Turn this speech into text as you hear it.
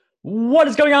What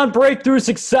is going on, Breakthrough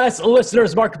Success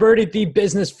listeners? Mark Birdie, the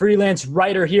business freelance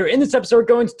writer here. In this episode, we're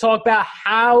going to talk about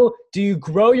how do you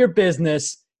grow your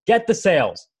business, get the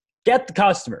sales, get the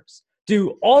customers,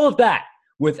 do all of that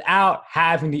without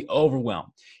having the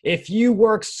overwhelm. If you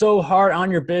work so hard on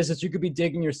your business, you could be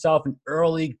digging yourself an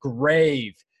early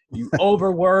grave. You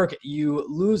overwork, you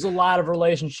lose a lot of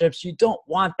relationships. You don't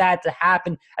want that to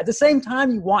happen. At the same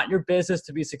time, you want your business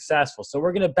to be successful. So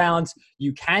we're going to balance.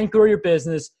 You can grow your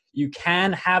business. You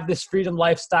can have this freedom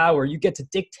lifestyle where you get to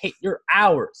dictate your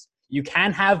hours. You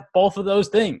can have both of those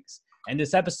things. And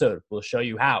this episode will show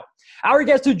you how. Our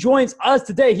guest who joins us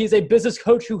today, he's a business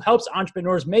coach who helps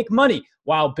entrepreneurs make money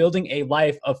while building a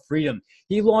life of freedom.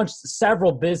 He launched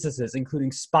several businesses,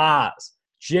 including spas,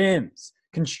 gyms,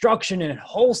 construction and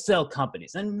wholesale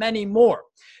companies, and many more.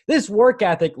 This work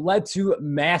ethic led to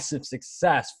massive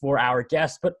success for our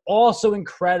guest, but also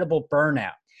incredible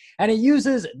burnout. And he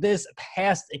uses this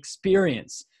past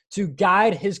experience to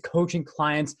guide his coaching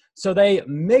clients so they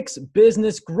mix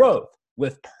business growth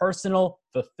with personal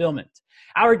fulfillment.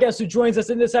 Our guest who joins us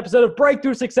in this episode of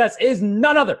Breakthrough Success is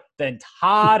none other than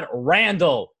Todd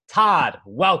Randall. Todd,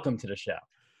 welcome to the show.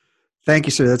 Thank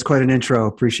you, sir. That's quite an intro.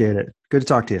 Appreciate it. Good to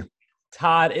talk to you.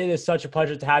 Todd, it is such a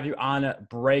pleasure to have you on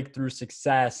Breakthrough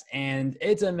Success. And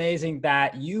it's amazing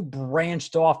that you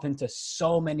branched off into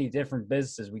so many different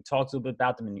businesses. We talked a little bit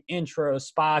about them in the intro,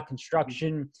 spa,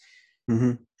 construction.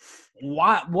 Mm-hmm.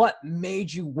 What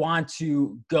made you want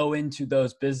to go into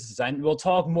those businesses? And we'll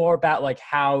talk more about like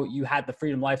how you had the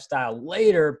freedom lifestyle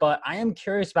later, but I am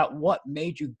curious about what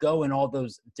made you go in all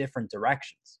those different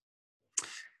directions.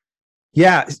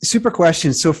 Yeah, super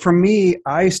question. So for me,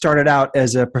 I started out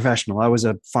as a professional. I was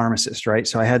a pharmacist, right?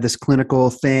 So I had this clinical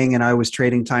thing and I was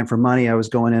trading time for money. I was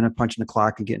going in and punching the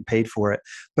clock and getting paid for it.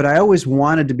 But I always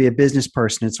wanted to be a business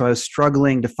person. And so I was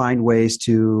struggling to find ways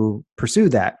to pursue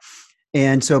that.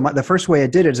 And so the first way I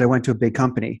did it is I went to a big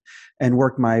company and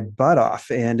worked my butt off.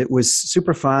 And it was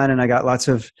super fun. And I got lots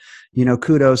of,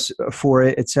 kudos for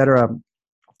it, et cetera.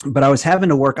 But I was having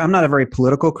to work. I'm not a very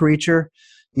political creature.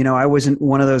 I wasn't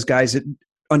one of those guys that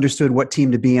understood what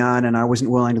team to be on, and I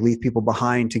wasn't willing to leave people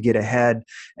behind to get ahead.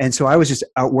 And so I was just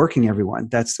outworking everyone.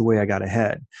 That's the way I got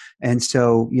ahead. And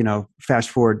so, fast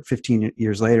forward 15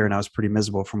 years later, and I was pretty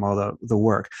miserable from all the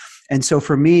work. And so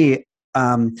for me,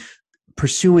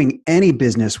 pursuing any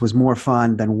business was more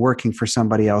fun than working for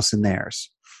somebody else in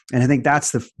theirs. And I think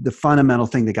that's the fundamental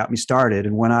thing that got me started.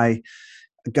 And when I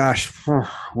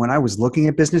was looking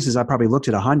at businesses, I probably looked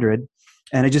at 100.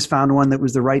 And I just found one that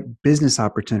was the right business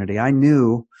opportunity. I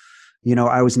knew,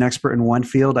 I was an expert in one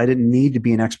field. I didn't need to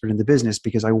be an expert in the business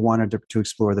because I wanted to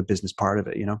explore the business part of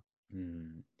it,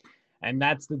 And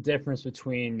that's the difference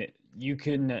between you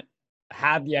can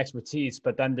have the expertise,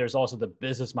 but then there's also the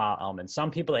business model element. Some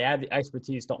people, they have the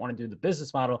expertise, don't want to do the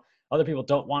business model. Other people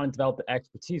don't want to develop the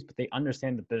expertise, but they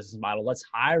understand the business model. Let's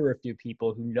hire a few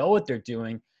people who know what they're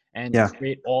doing and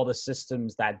create all the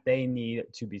systems that they need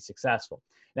to be successful.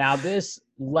 Now, this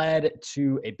led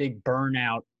to a big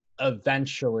burnout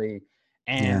eventually.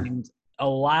 And a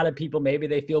lot of people, maybe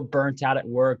they feel burnt out at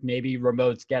work. Maybe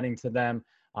remote's getting to them.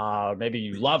 Maybe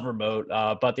you love remote.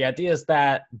 But the idea is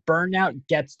that burnout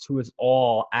gets to us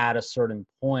all at a certain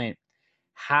point.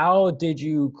 How did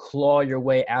you claw your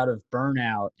way out of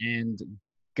burnout and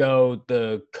go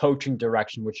the coaching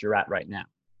direction which you're at right now?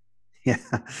 Yeah,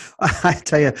 I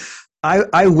tell you,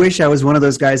 I wish I was one of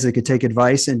those guys that could take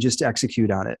advice and just execute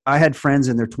on it. I had friends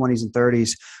in their 20s and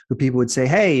 30s who people would say,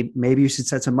 hey, maybe you should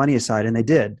set some money aside. And they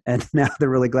did. And now they're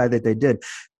really glad that they did.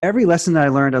 Every lesson that I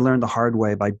learned the hard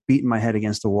way by beating my head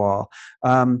against the wall.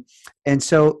 And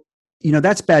so,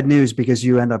 that's bad news because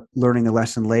you end up learning the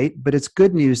lesson late, but it's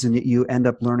good news in that you end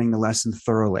up learning the lesson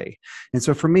thoroughly. And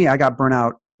so for me, I got burnt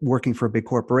out working for a big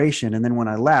corporation. And then when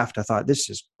I left, I thought,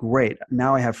 this is great.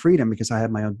 Now I have freedom because I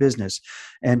have my own business.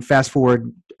 And fast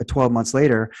forward 12 months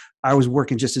later, I was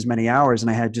working just as many hours and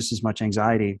I had just as much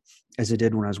anxiety as I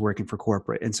did when I was working for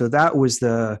corporate. And so that was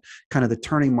the kind of the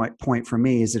turning point for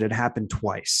me, is that it happened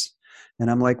twice. And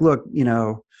I'm like, look,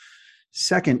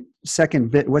 second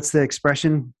bit, what's the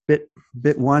expression?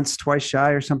 Bit once, twice shy,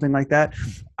 or something like that.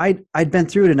 I'd been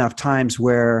through it enough times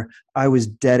where I was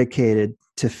dedicated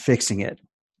to fixing it.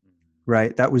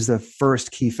 Right. That was the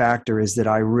first key factor, is that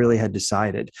I really had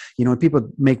decided. When people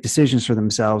make decisions for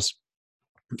themselves,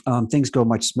 things go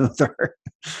much smoother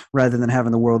rather than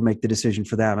having the world make the decision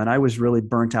for them. And I was really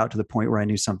burnt out to the point where I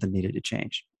knew something needed to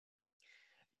change.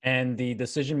 And the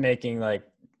decision making, like,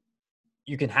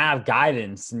 you can have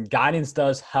guidance, and guidance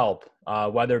does help,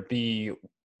 whether it be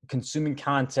consuming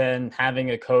content,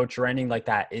 having a coach, or anything like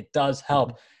that. It does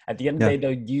help. At the end of the day,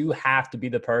 though, you have to be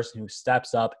the person who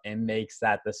steps up and makes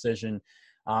that decision.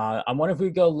 I wonder if we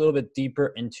go a little bit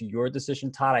deeper into your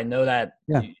decision, Todd. I know that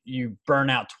you burn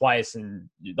out twice, and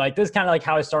like this is kind of like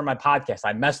how I started my podcast.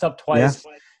 I messed up twice,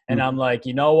 and I'm like,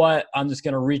 you know what? I'm just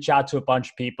gonna reach out to a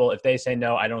bunch of people. If they say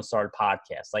no, I don't start a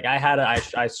podcast. Like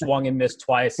I swung and missed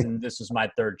twice, and this was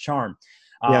my third charm.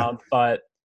 But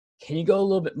can you go a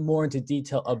little bit more into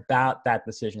detail about that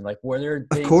decision? Like, were there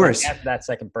things like after that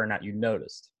second burnout you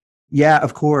noticed? Yeah,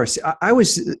 of course.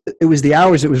 It was the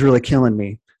hours that was really killing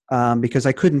me. Because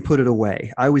I couldn't put it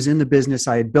away. I was in the business.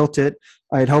 I had built it.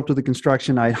 I had helped with the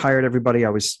construction. I had hired everybody. I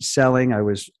was selling. I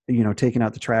was, taking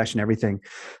out the trash and everything.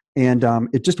 And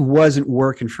it just wasn't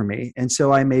working for me. And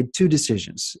so I made two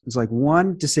decisions. It was like,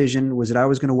 one decision was that I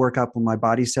was going to work up when my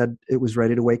body said it was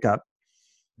ready to wake up.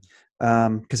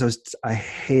 Because I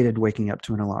hated waking up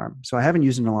to an alarm. So I haven't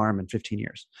used an alarm in 15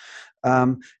 years.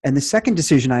 And the second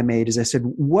decision I made is I said,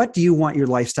 what do you want your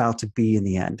lifestyle to be in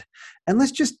the end? And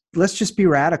let's just be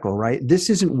radical, right?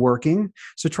 This isn't working.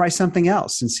 So try something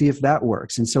else and see if that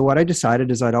works. And so what I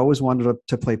decided is I'd always wanted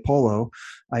to play polo.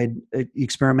 I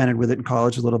experimented with it in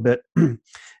college a little bit and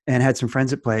had some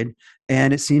friends that played,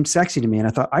 and it seemed sexy to me. And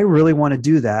I thought, I really want to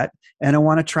do that. And I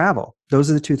want to travel. Those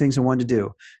are the two things I wanted to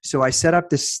do. So I set up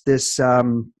this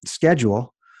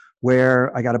schedule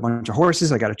where I got a bunch of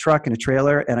horses, I got a truck and a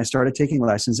trailer, and I started taking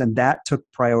lessons, and that took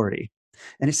priority.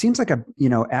 And it seems like a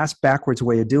ass backwards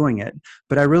way of doing it,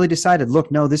 but I really decided,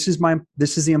 look, no, this is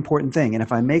the important thing, and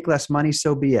if I make less money,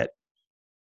 so be it.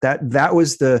 That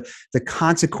was the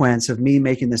consequence of me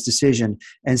making this decision,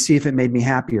 and see if it made me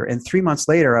happier. And 3 months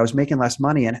later, I was making less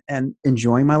money and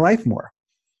enjoying my life more.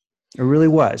 It really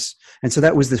was. And so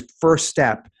that was the first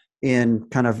step in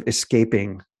kind of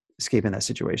escaping that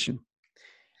situation.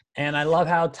 And I love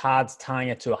how Todd's tying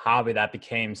it to a hobby that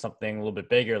became something a little bit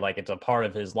bigger. Like it's a part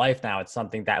of his life now. It's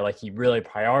something that like he really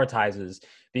prioritizes,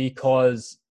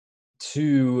 because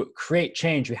to create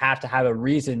change, you have to have a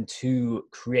reason to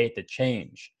create the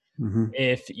change. Mm-hmm.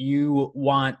 If you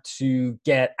want to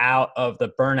get out of the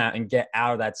burnout and get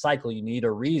out of that cycle, you need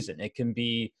a reason. It can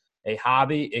be a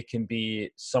hobby. It can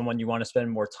be someone you want to spend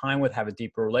more time with, have a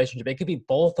deeper relationship. It could be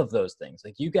both of those things.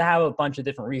 Like you could have a bunch of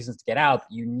different reasons to get out,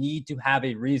 but you need to have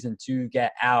a reason to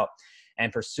get out.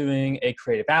 And pursuing a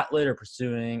creative outlet or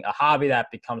pursuing a hobby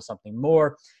that becomes something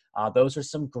more, those are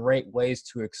some great ways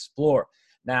to explore.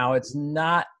 Now, it's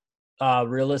not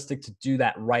realistic to do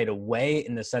that right away,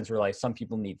 in the sense where like some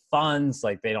people need funds,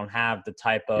 like they don't have the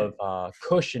type of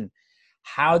cushion.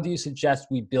 How do you suggest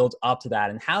we build up to that?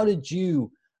 And how did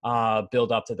you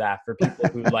build up to that for people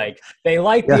who they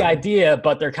like the idea,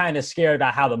 but they're kind of scared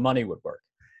about how the money would work?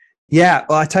 Yeah,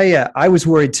 well, I tell you, I was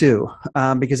worried too,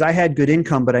 because I had good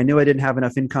income, but I knew I didn't have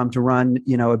enough income to run,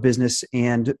 a business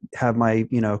and have my,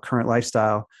 current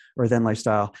lifestyle or then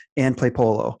lifestyle and play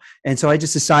polo. And so I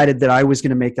just decided that I was going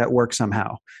to make that work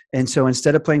somehow. And so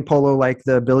instead of playing polo like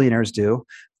the billionaires do,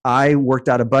 I worked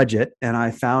out a budget, and I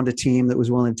found a team that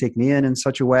was willing to take me in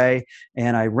such a way.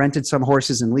 And I rented some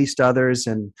horses and leased others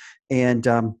and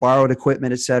borrowed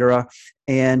equipment, et cetera.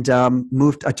 And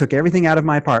I took everything out of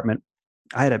my apartment.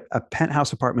 I had a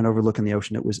penthouse apartment overlooking the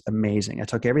ocean. It was amazing. I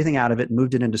took everything out of it,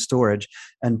 moved it into storage,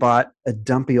 and bought a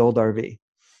dumpy old RV.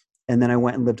 And then I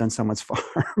went and lived on someone's farm.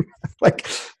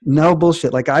 No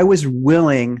bullshit. I was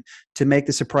willing to make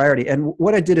this a priority. And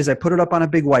what I did is I put it up on a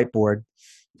big whiteboard.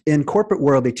 In corporate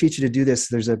world, they teach you to do this.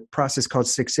 There's a process called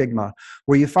Six Sigma,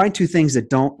 where you find two things that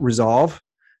don't resolve,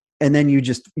 and then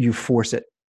you force it,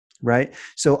 right?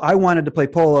 So I wanted to play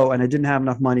polo, and I didn't have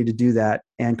enough money to do that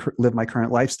and live my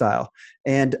current lifestyle.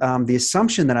 And the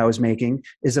assumption that I was making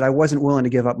is that I wasn't willing to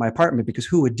give up my apartment, because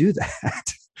who would do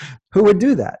that? Who would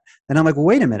do that? And I'm like, well,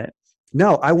 wait a minute.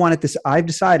 No, I wanted this. I've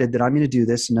decided that I'm going to do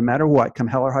this no matter what, come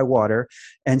hell or high water.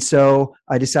 And so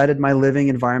I decided my living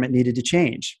environment needed to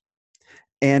change.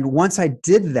 And once I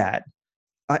did that,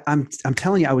 I'm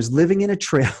telling you, I was living in a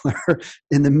trailer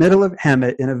in the middle of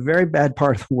Hemet in a very bad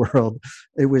part of the world.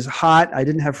 It was hot. I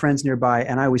didn't have friends nearby,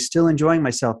 and I was still enjoying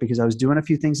myself because I was doing a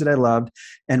few things that I loved.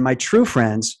 And my true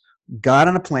friends got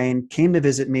on a plane, came to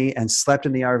visit me, and slept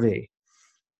in the RV.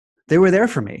 They were there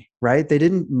for me, right? They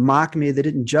didn't mock me. They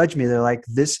didn't judge me. They're like,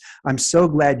 I'm so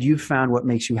glad you found what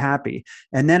makes you happy.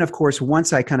 And then, of course,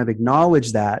 once I kind of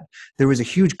acknowledged that, there was a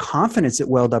huge confidence that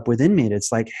welled up within me. And it's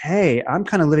like, hey, I'm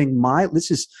kind of living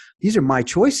these are my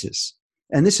choices,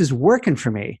 and this is working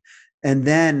for me. And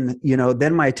then,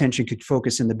 then my attention could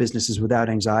focus in the businesses without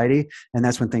anxiety. And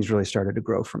that's when things really started to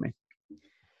grow for me.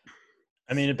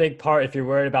 I mean, a big part, if you're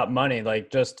worried about money,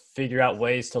 like just figure out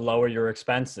ways to lower your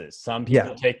expenses. Some Yeah.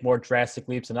 people take more drastic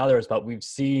leaps than others, but we've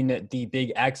seen the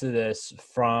big exodus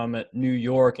from New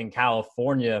York and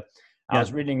California. I Yeah.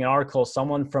 was reading an article,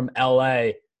 someone from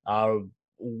LA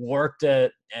worked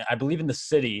at, I believe, in the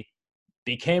city,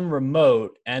 became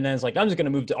remote, and then it's like, I'm just going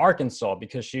to move to Arkansas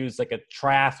because she was like a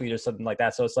triathlete or something like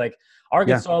that. So it's like Yeah.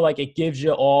 Arkansas, like it gives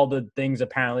you all the things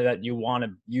apparently that you want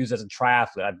to use as a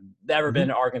triathlete. I've never been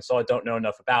Hmm. to Arkansas. I don't know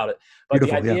enough about it, but the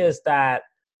Beautiful. Yeah. idea is that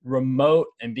remote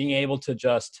and being able to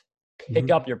just pick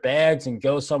Hmm. up your bags and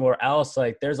go somewhere else,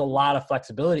 like there's a lot of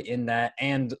flexibility in that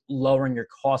and lowering your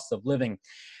cost of living.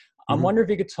 I'm Hmm. wondering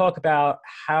if you could talk about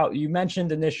how you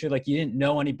mentioned initially, like you didn't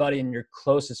know anybody and your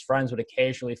closest friends would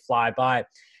occasionally fly by.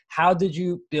 How did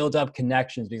you build up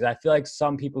connections? Because I feel like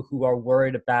some people who are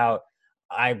worried about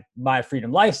my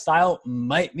freedom lifestyle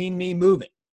might mean me moving.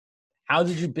 How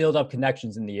did you build up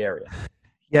connections in the area?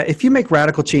 Yeah, if you make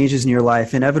radical changes in your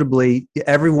life, inevitably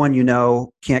everyone you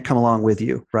know can't come along with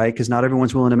you, right? Because not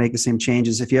everyone's willing to make the same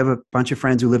changes. If you have a bunch of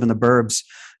friends who live in the burbs,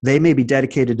 they may be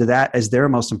dedicated to that as their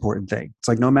most important thing. It's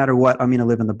like, no matter what, I'm going to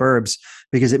live in the burbs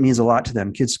because it means a lot to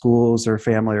them, kids' schools or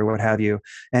family or what have you.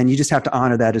 And you just have to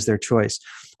honor that as their choice.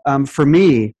 For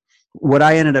me, what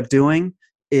I ended up doing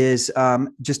is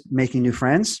just making new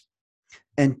friends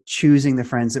and choosing the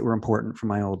friends that were important for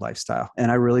my old lifestyle.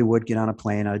 And I really would get on a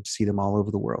plane. I'd see them all over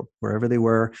the world, wherever they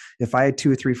were. If I had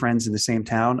 2 or 3 friends in the same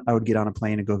town, I would get on a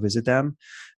plane and go visit them.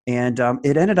 And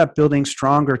it ended up building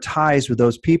stronger ties with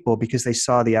those people because they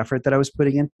saw the effort that I was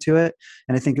putting into it.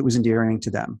 And I think it was endearing to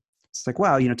them. It's like,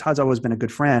 wow, Todd's always been a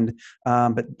good friend.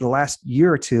 But the last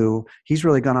year or two, he's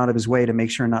really gone out of his way to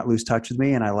make sure not lose touch with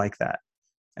me. And I like that.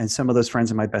 And some of those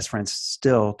friends are my best friends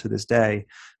still to this day,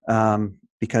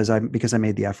 because I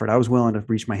made the effort. I was willing to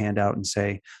reach my hand out and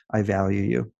say, I value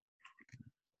you.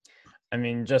 I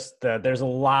mean, just there's a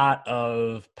lot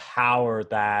of power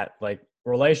that like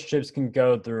relationships can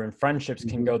go through and friendships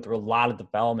can Hmm. go through a lot of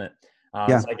development.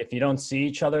 Yeah. It's like if you don't see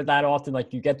each other that often,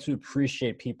 like you get to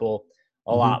appreciate people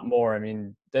a Hmm. lot more. I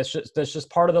mean, that's just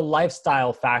part of the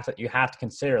lifestyle fact that you have to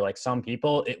consider. Like some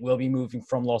people, it will be moving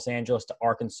from Los Angeles to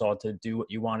Arkansas to do what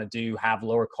you want to do, have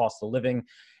lower cost of living,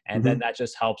 and then Hmm. that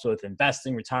just helps with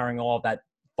investing, retiring, all of that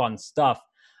fun stuff.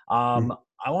 Hmm.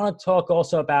 I want to talk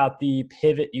also about the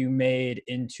pivot you made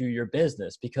into your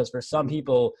business, because for some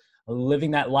people,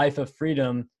 living that life of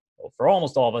freedom, well, for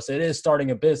almost all of us, it is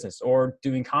starting a business or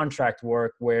doing contract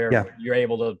work where Yeah. you're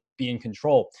able to be in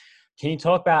control. Can you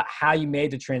talk about how you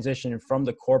made the transition from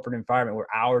the corporate environment where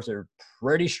hours are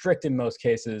pretty strict in most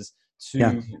cases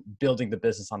Yeah. to building the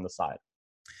business on the side?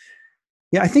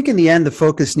 Yeah, I think in the end, the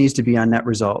focus needs to be on net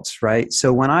results, right?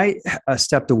 So when I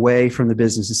stepped away from the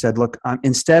business and said, look,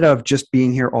 instead of just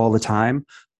being here all the time,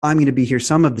 I'm going to be here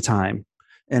some of the time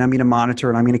and I'm going to monitor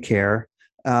and I'm going to care,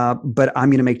 but I'm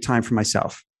going to make time for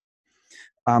myself.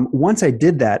 Once I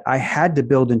did that, I had to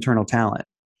build internal talent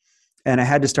and I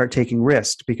had to start taking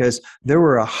risks because there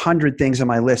were 100 things on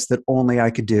my list that only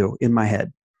I could do in my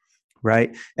head.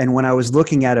 Right. And when I was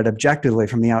looking at it objectively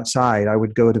from the outside, I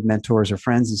would go to mentors or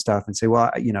friends and stuff and say, well,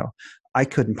 I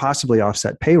couldn't possibly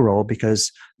offset payroll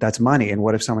because that's money. And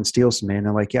what if someone steals from me? And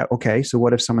they're like, yeah, okay. So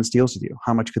what if someone steals with you?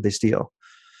 How much could they steal?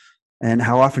 And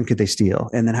how often could they steal?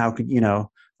 And then how could,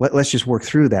 let's just work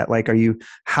through that. Like,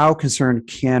 how concerned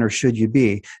can or should you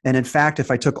be? And in fact, if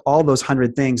I took all those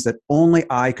 100 things that only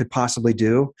I could possibly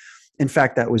do, in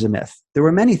fact, that was a myth. There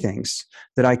were many things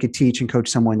that I could teach and coach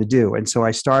someone to do. And so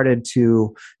I started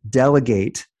to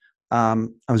delegate. I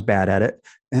was bad at it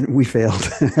and we failed,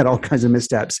 had all kinds of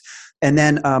missteps. And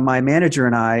then my manager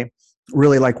and I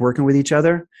really like working with each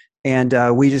other. And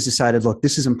we just decided, look,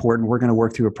 this is important. We're going to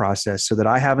work through a process so that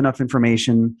I have enough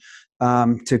information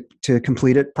to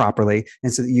complete it properly,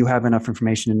 and so that you have enough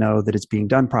information to know that it's being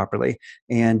done properly.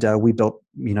 And we built,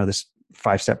 this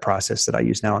 5-step process that I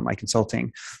use now in my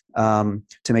consulting to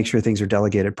make sure things are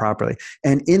delegated properly.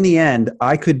 And in the end,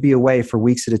 I could be away for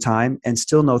weeks at a time and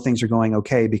still know things are going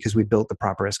okay because we built the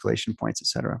proper escalation points, et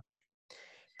cetera.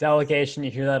 Delegation,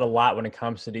 you hear that a lot when it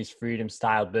comes to these freedom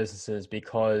style businesses,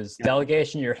 because Yeah.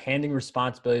 delegation, you're handing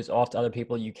responsibilities off to other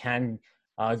people. You can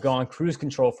go on cruise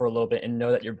control for a little bit and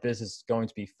know that your business is going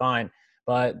to be fine.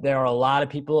 But there are a lot of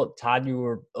people, Todd, you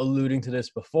were alluding to this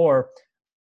before,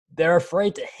 they're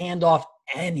afraid to hand off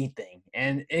anything.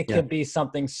 And it Yeah. could be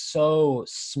something so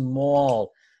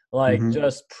small, like Hmm.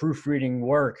 just proofreading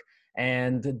work.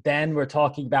 And then we're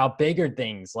talking about bigger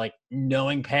things like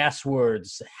knowing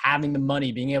passwords, having the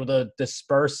money, being able to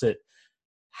disperse it.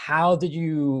 How did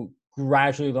you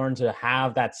gradually learn to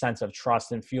have that sense of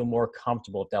trust and feel more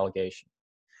comfortable with delegation?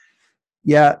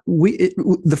 Yeah,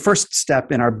 the first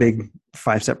step in our big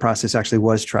 5-step process actually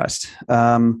was trust.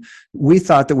 We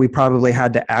thought that we probably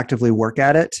had to actively work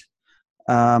at it.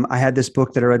 I had this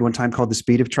book that I read one time called The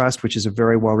Speed of Trust, which is a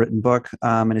very well-written book.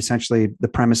 And essentially the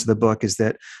premise of the book is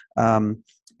that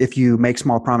if you make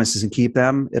small promises and keep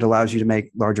them, it allows you to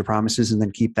make larger promises and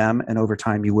then keep them. And over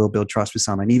time, you will build trust with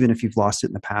someone. Even if you've lost it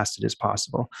in the past, it is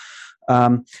possible.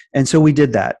 And so we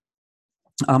did that.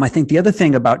 I think the other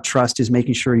thing about trust is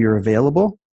making sure you're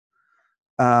available.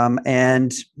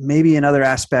 And maybe another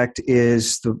aspect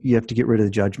is you have to get rid of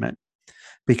the judgment,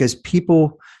 because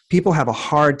people have a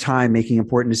hard time making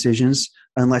important decisions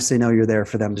unless they know you're there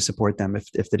for them to support them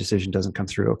if the decision doesn't come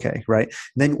through okay, right?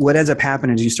 Then what ends up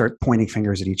happening is you start pointing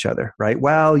fingers at each other, right?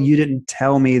 Well, you didn't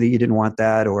tell me that you didn't want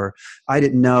that, or I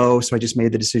didn't know, so I just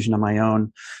made the decision on my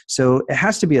own. So it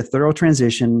has to be a thorough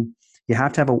transition. You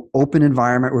have to have an open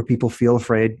environment where people feel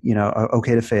afraid,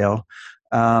 okay to fail.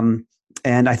 And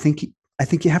I think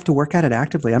you have to work at it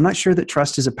actively. I'm not sure that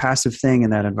trust is a passive thing in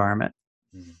that environment.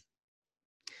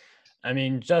 I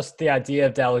mean, just the idea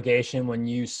of delegation, when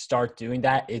you start doing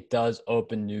that, it does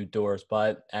open new doors.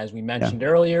 But as we mentioned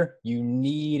earlier, you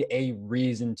need a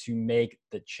reason to make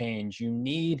the change. You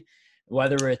need,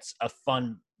 whether it's a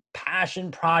fun passion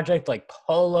project like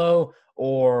polo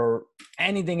or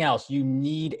anything else, you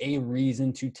need a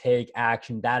reason to take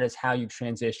action. That is how you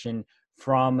transition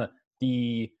from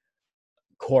the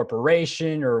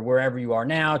corporation or wherever you are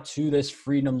now to this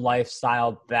freedom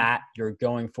lifestyle that you're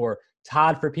going for.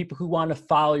 Todd, for people who want to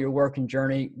follow your work and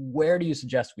journey, where do you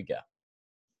suggest we go?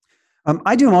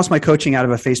 I do most of my coaching out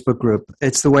of a Facebook group.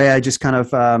 It's the way I just kind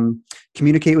of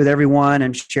communicate with everyone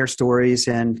and share stories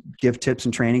and give tips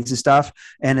and trainings and stuff.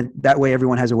 And that way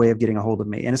everyone has a way of getting a hold of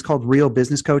me. And it's called Real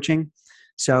Business Coaching.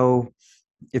 So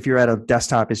if you're at a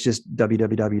desktop, it's just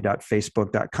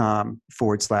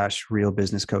www.facebook.com/Real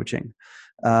Business Coaching.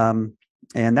 And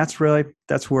that's where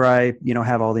I,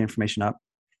 have all the information up.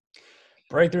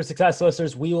 Breakthrough Success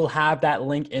listeners, we will have that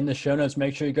link in the show notes.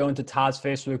 Make sure you go into Todd's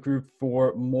Facebook group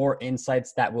for more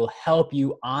insights that will help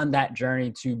you on that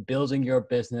journey to building your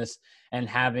business and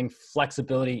having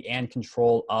flexibility and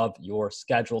control of your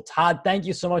schedule. Todd, thank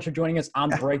you so much for joining us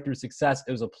on Breakthrough Success.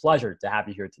 It was a pleasure to have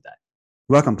you here today.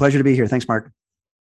 Welcome. Pleasure to be here. Thanks, Mark.